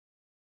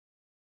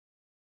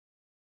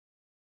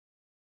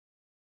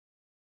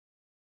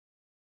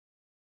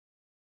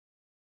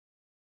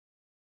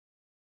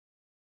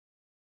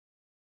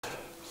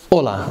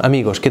Hola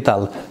amigos, ¿qué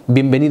tal?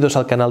 Bienvenidos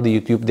al canal de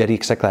YouTube de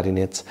Arixa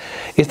Clarinets.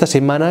 Esta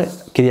semana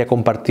quería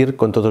compartir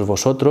con todos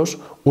vosotros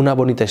una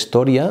bonita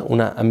historia,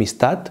 una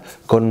amistad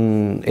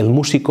con el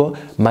músico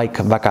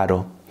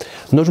Vaccaro.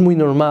 No es muy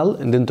normal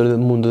dentro del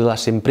mundo de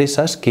las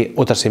empresas que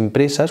otras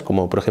empresas,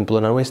 como por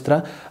ejemplo la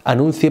nuestra,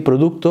 anuncie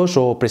productos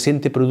o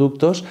presente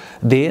productos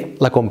de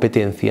la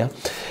competencia.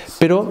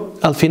 Pero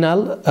al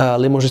final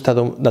le hemos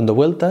estado dando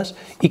vueltas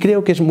y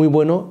creo que es muy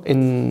bueno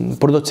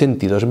por dos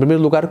sentidos. En primer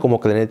lugar, como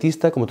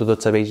clarinetista, como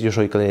todos sabéis, yo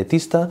soy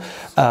clarinetista,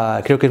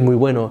 creo que es muy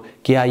bueno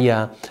que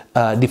haya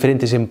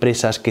diferentes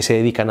empresas que se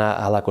dedican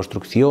a la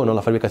construcción o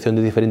la fabricación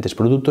de diferentes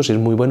productos. Es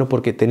muy bueno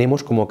porque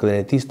tenemos como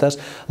clarinetistas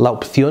la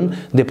opción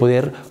de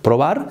poder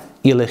probar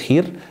y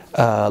elegir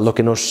lo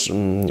que nos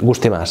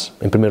guste más,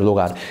 en primer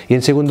lugar. Y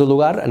en segundo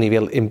lugar, a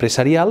nivel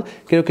empresarial,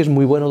 creo que es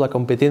muy bueno la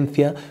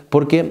competencia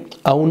porque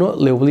a uno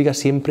le obliga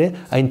siempre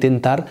a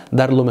intentar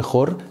dar lo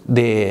mejor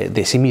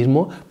de sí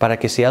mismo para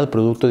que sea el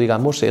producto,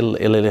 digamos, el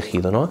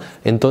elegido, ¿no?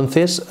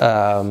 Entonces,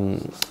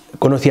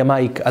 conocí a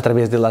Mike a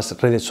través de las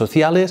redes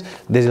sociales.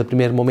 Desde el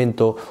primer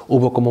momento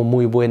hubo como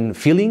muy buen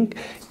feeling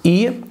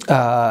y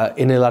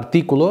en el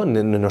artículo,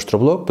 en nuestro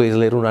blog, podéis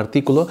leer un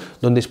artículo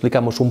donde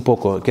explicamos un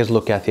poco qué es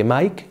lo que hace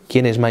Mike,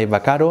 quién es Mike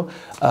Vaccaro,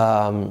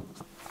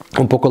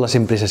 un poco las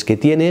empresas que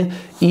tiene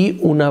y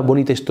una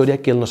bonita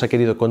historia que él nos ha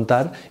querido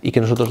contar y que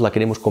nosotros la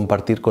queremos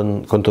compartir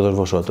con todos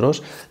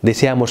vosotros.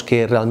 Deseamos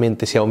que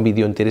realmente sea un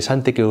vídeo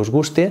interesante, que os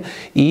guste,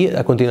 y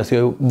a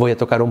continuación voy a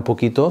tocar un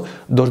poquito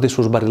dos de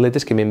sus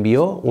barriletes que me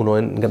envió, uno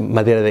en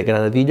madera de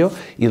granadillo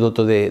y el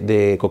otro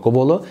de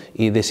cocobolo,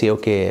 y deseo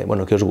que,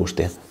 bueno, que os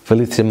guste.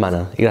 Feliz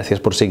semana y gracias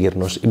por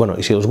seguirnos. Y bueno,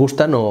 y si os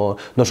gusta, no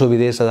os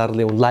olvidéis a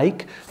darle un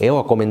like o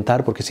a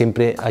comentar, porque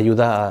siempre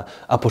ayuda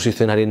a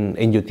posicionar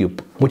en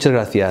YouTube. Muchas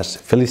gracias.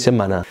 Feliz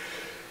semana.